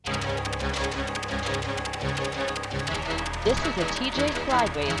This is a TJ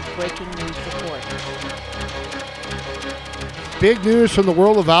Flyways breaking news report. Big news from the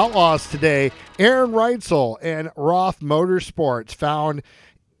world of outlaws today. Aaron Reutzel and Roth Motorsports found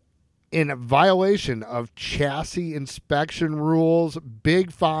in violation of chassis inspection rules,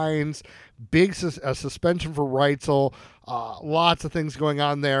 big fines, big suspension for Reutzel, lots of things going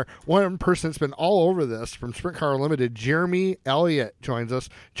on there. One person that's been all over this from Sprint Car Limited, Jeremy Elliott, joins us.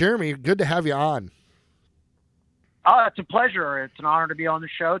 Jeremy, good to have you on. It's a pleasure. It's an honor to be on the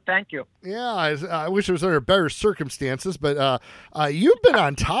show. Thank you. Yeah, I wish it was under better circumstances, but you've been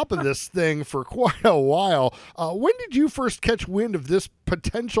on top of this thing for quite a while. When did you first catch wind of this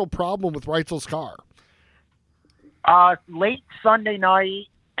potential problem with Reutzel's car? Late Sunday night,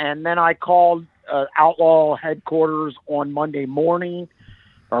 and then I called Outlaw headquarters on Monday morning,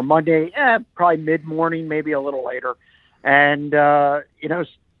 or Monday, probably mid-morning, maybe a little later. And,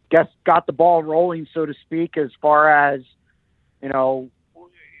 got the ball rolling, so to speak, as far as,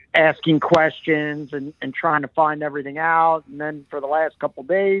 asking questions and trying to find everything out. And then for the last couple of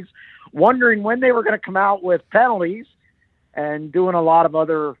days, wondering when they were going to come out with penalties and doing a lot of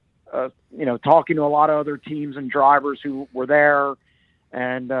other, talking to a lot of other teams and drivers who were there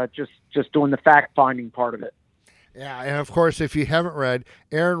and just doing the fact-finding part of it. Yeah, and of course, if you haven't read,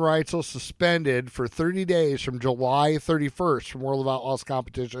 Aaron Reutzel suspended for 30 days from July 31st from World of Outlaws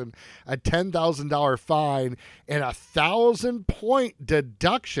competition, a $10,000 fine, and a 1,000-point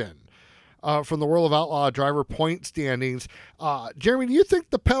deduction from the World of Outlaw driver point standings. Jeremy, do you think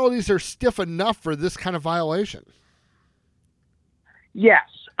the penalties are stiff enough for this kind of violation? Yes.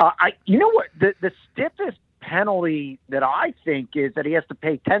 You know what? The stiffest penalty that I think is that he has to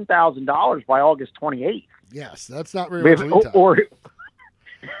pay $10,000 by August 28th. Yes, that's not very much or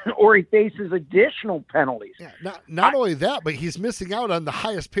he faces additional penalties. Yeah, not only that, but he's missing out on the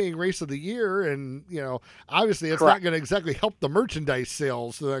highest paying race of the year, and obviously it's Correct. not going to exactly help the merchandise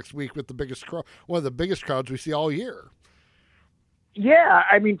sales the next week with the biggest one of the biggest crowds we see all year. Yeah,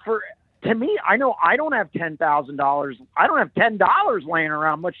 I mean, to me, I know I don't have $10,000. I don't have $10 laying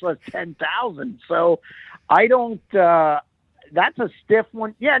around, much less 10,000. So I don't. That's a stiff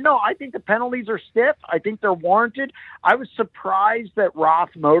one. Yeah, no, I think the penalties are stiff. I think they're warranted. I was surprised that Roth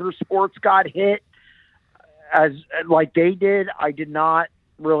Motorsports got hit as like they did. I did not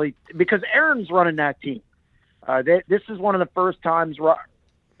really, because Aaron's running that team. This is one of the first times,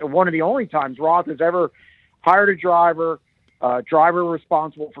 one of the only times Roth has ever hired a driver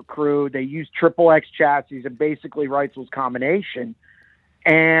responsible for crew. They use Triple X chassis and basically Reutzel's combination.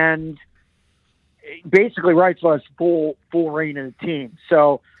 And basically Reutzel has full reign of the team.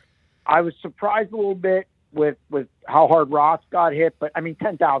 So I was surprised a little bit with how hard Roth got hit, but I mean,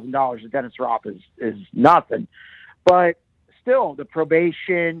 $10,000 to Dennis Roth is nothing, but still the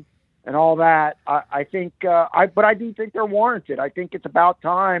probation and all that. I think, but I do think they're warranted. I think it's about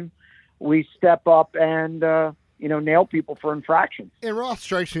time we step up and, nail people for infractions. And Roth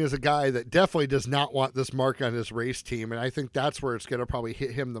strikes me as a guy that definitely does not want this mark on his race team, and I think that's where it's going to probably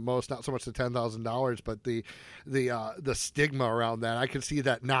hit him the most. Not so much the $10,000, but the stigma around that. I can see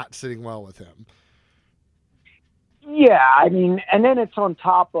that not sitting well with him. Yeah, I mean, and then it's on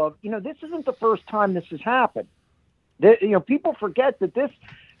top of this isn't the first time this has happened. People forget that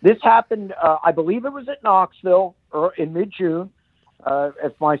this happened. I believe it was at Knoxville or in mid-June,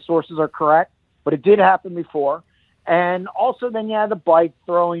 if my sources are correct. But it did happen before. And also then you had the bike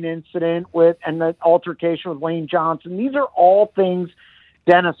throwing incident and the altercation with Wayne Johnson. These are all things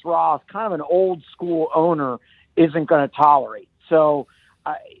Dennis Roth, kind of an old school owner, isn't going to tolerate. So,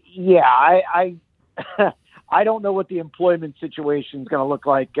 I I don't know what the employment situation is going to look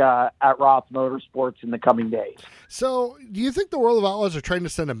like at Roth Motorsports in the coming days. So, do you think the World of Outlaws are trying to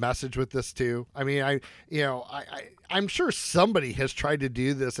send a message with this too? I mean, I'm sure somebody has tried to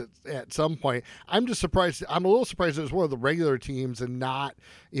do this at some point. I'm just surprised. I'm a little surprised it was one of the regular teams and not,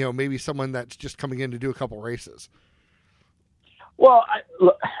 maybe someone that's just coming in to do a couple races. Well,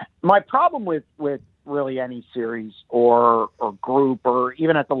 look, my problem with really any series or group or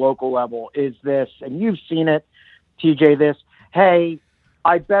even at the local level is this, and you've seen it, TJ, this, hey,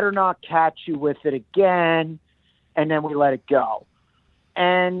 I better not catch you with it again, and then we let it go.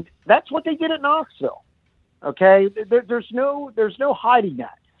 And that's what they did at Knoxville. Okay? There's no hiding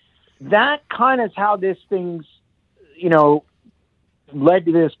that. That kind of is how this thing's, led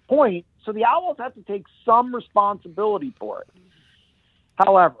to this point. So the Owls have to take some responsibility for it.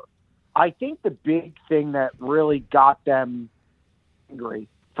 However, I think the big thing that really got them angry,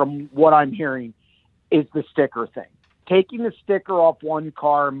 from what I'm hearing, is the sticker thing. Taking the sticker off one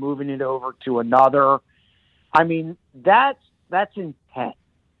car and moving it over to another. I mean, that's intent.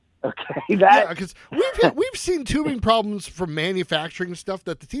 Okay, Okay, that because we've seen tubing problems from manufacturing stuff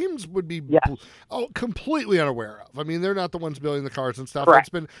that the teams would be completely unaware of. I mean, they're not the ones building the cars and stuff. Correct. It's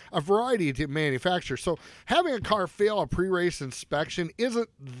been a variety of manufacturers. So having a car fail a pre-race inspection isn't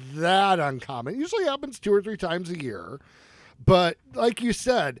that uncommon. It usually happens 2 or 3 times a year. But like you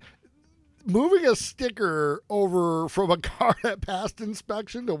said, moving a sticker over from a car that passed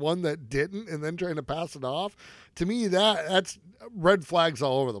inspection to one that didn't and then trying to pass it off, to me, that's red flags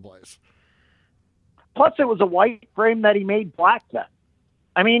all over the place. Plus, it was a white frame that he made black then.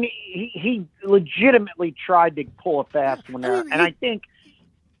 I mean, he legitimately tried to pull a fast one there. And I think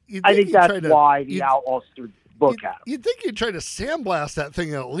that's why the Outlaws threw the book at him. You'd think you'd try to sandblast that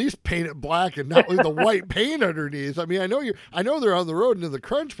thing and at least paint it black and not leave the white paint underneath. I mean, I know they're on the road into the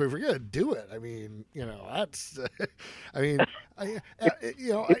crunch, but if you're going to do it, I mean, that's, it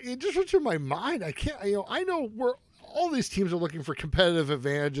just went through my mind. I can't, I know all these teams are looking for competitive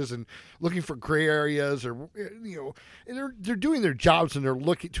advantages and looking for gray areas, or and they're doing their jobs and they're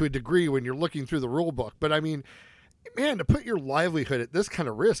looking to a degree when you're looking through the rule book. But I mean, man, to put your livelihood at this kind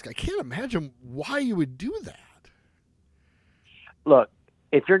of risk, I can't imagine why you would do that. Look,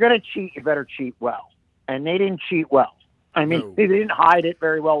 if you're going to cheat, you better cheat well, and they didn't cheat well. I mean, They didn't hide it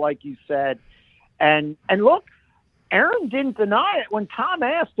very well, like you said, and look, Aaron didn't deny it when Tom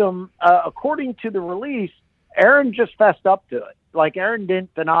asked him. According to the release, Aaron just fessed up to it. Like, Aaron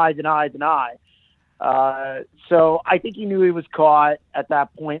didn't deny. So I think he knew he was caught at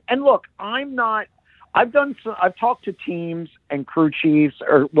that point. And look, I've talked to teams and crew chiefs,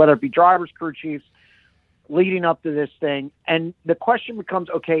 or whether it be drivers, crew chiefs, leading up to this thing. And the question becomes,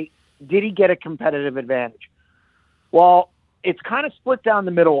 okay, did he get a competitive advantage? Well, it's kind of split down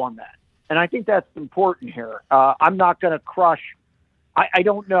the middle on that. And I think that's important here. I'm not going to crush. I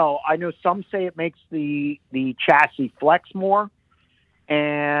don't know. I know some say it makes the chassis flex more,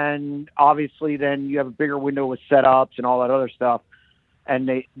 and obviously then you have a bigger window with setups and all that other stuff,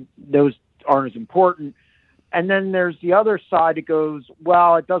 and those aren't as important. And then there's the other side that goes,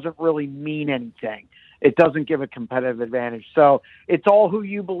 well, it doesn't really mean anything. It doesn't give a competitive advantage. So it's all who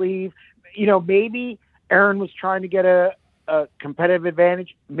you believe. Maybe Aaron was trying to get a competitive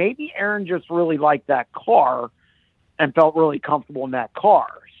advantage. Maybe Aaron just really liked that car and felt really comfortable in that car.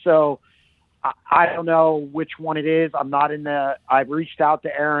 So I don't know which one it is. I've reached out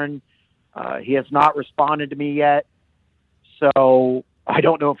to Aaron. He has not responded to me yet. So I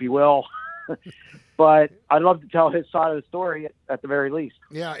don't know if he will, but I'd love to tell his side of the story at the very least.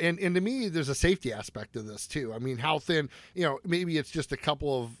 Yeah. And to me, there's a safety aspect to this too. I mean, how thin, maybe it's just a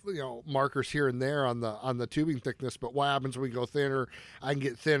couple of, markers here and there on the tubing thickness, but what happens when we go thinner? I can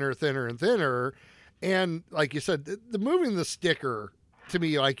get thinner and thinner. And like you said, the moving the sticker, to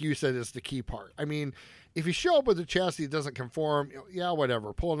me, like you said, is the key part. I mean, if you show up with a chassis that doesn't conform,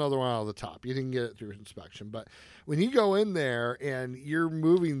 whatever, pull another one out of the top. You didn't get it through inspection. But when you go in there and you're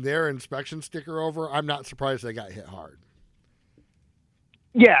moving their inspection sticker over, I'm not surprised they got hit hard.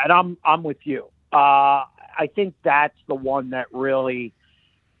 Yeah, and I'm with you. I think that's the one that really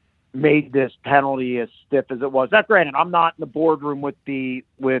made this penalty as stiff as it was. Now, granted, I'm not in the boardroom with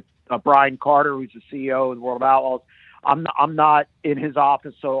Brian Carter, who's the CEO of the World of Outlaws. I'm not in his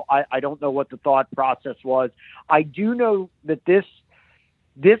office, so I don't know what the thought process was. I do know that this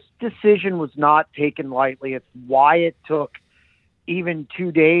decision was not taken lightly. It's why it took even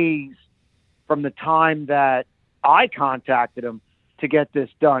 2 days from the time that I contacted him to get this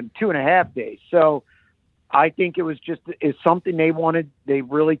done, 2.5 days. So I think it was is something they wanted. They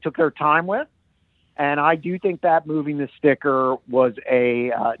really took their time with. And I do think that moving the sticker was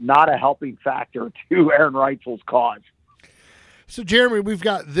not a helping factor to Aaron Reutzel's cause. So, Jeremy, we've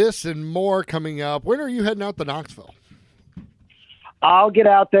got this and more coming up. When are you heading out to Knoxville? I'll get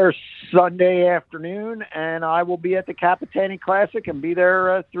out there Sunday afternoon, and I will be at the Capitani Classic and be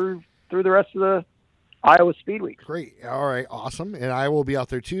there through the rest of the Iowa Speed Week. Great. All right. Awesome. And I will be out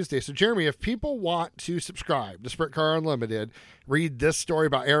there Tuesday. So, Jeremy, if people want to subscribe to Sprint Car Unlimited, read this story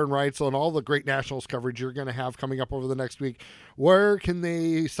about Aaron Reutzel and all the great Nationals coverage you're going to have coming up over the next week, where can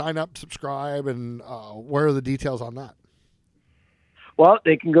they sign up, subscribe, and where are the details on that? Well,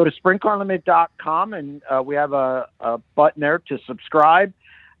 they can go to sprintcarunlimited.com, and we have a button there to subscribe.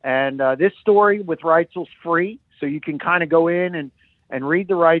 And this story with Reutzel's free, so you can kind of go in and read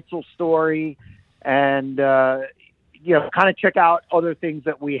the Reutzel story and, kind of check out other things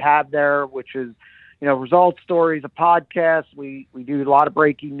that we have there, which is, results stories, a podcast. We do a lot of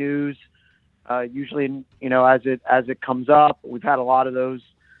breaking news, usually, as it comes up. We've had a lot of those.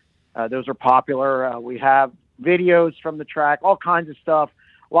 Those are popular. We have videos from the track, all kinds of stuff,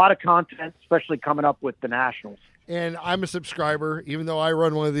 a lot of content, especially coming up with the Nationals. And I'm a subscriber, even though I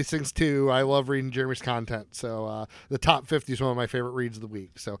run one of these things too. I love reading Jeremy's content. So the top 50 is one of my favorite reads of the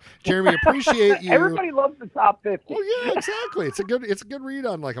week. So Jeremy, appreciate you. Everybody loves the top 50. Oh yeah, exactly. It's a good read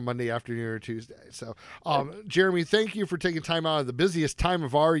on like a Monday afternoon or Tuesday. So Jeremy, thank you for taking time out of the busiest time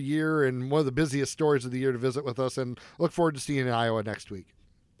of our year and one of the busiest stories of the year to visit with us, and look forward to seeing you in Iowa next week.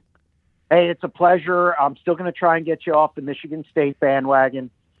 Hey, it's a pleasure. I'm still going to try and get you off the Michigan State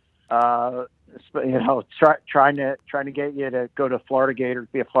bandwagon. Trying to get you to go to Florida Gators,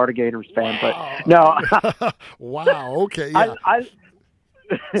 be a Florida Gators fan. But no. Wow. Okay. Yeah. I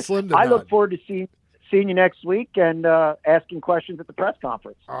look forward to seeing you next week and asking questions at the press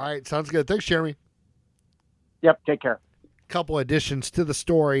conference. All right. Sounds good. Thanks, Jeremy. Yep. Take care. Couple additions to the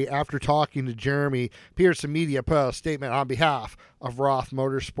story after talking to Jeremy. Pearson Media put out a statement on behalf of Roth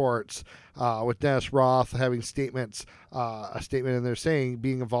Motorsports, with Dennis Roth having a statement in there saying,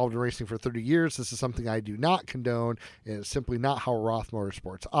 being involved in racing for 30 years, this is something I do not condone. It is simply not how Roth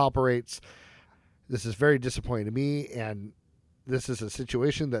Motorsports operates. This is very disappointing to me, and this is a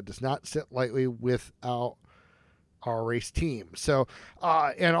situation that does not sit lightly without our race team. So,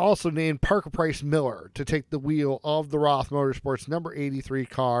 and also named Parker Price Miller to take the wheel of the Roth Motorsports number 83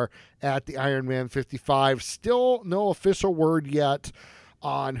 car at the Ironman 55. Still no official word yet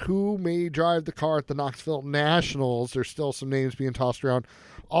on who may drive the car at the Knoxville Nationals. There's still some names being tossed around.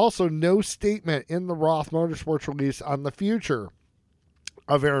 Also, no statement in the Roth Motorsports release on the future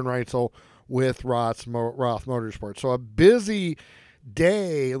of Aaron Reutzel with Roth Motorsports. So a busy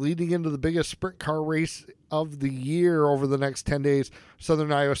day leading into the biggest sprint car race of the year over the next 10 days,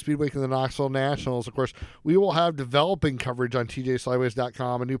 Southern Iowa Speedway and the Knoxville Nationals. Of course, we will have developing coverage on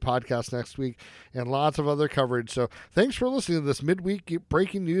tjslideways.com, a new podcast next week, and lots of other coverage. So thanks for listening to this midweek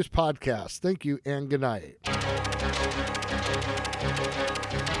breaking news podcast. Thank you and good night.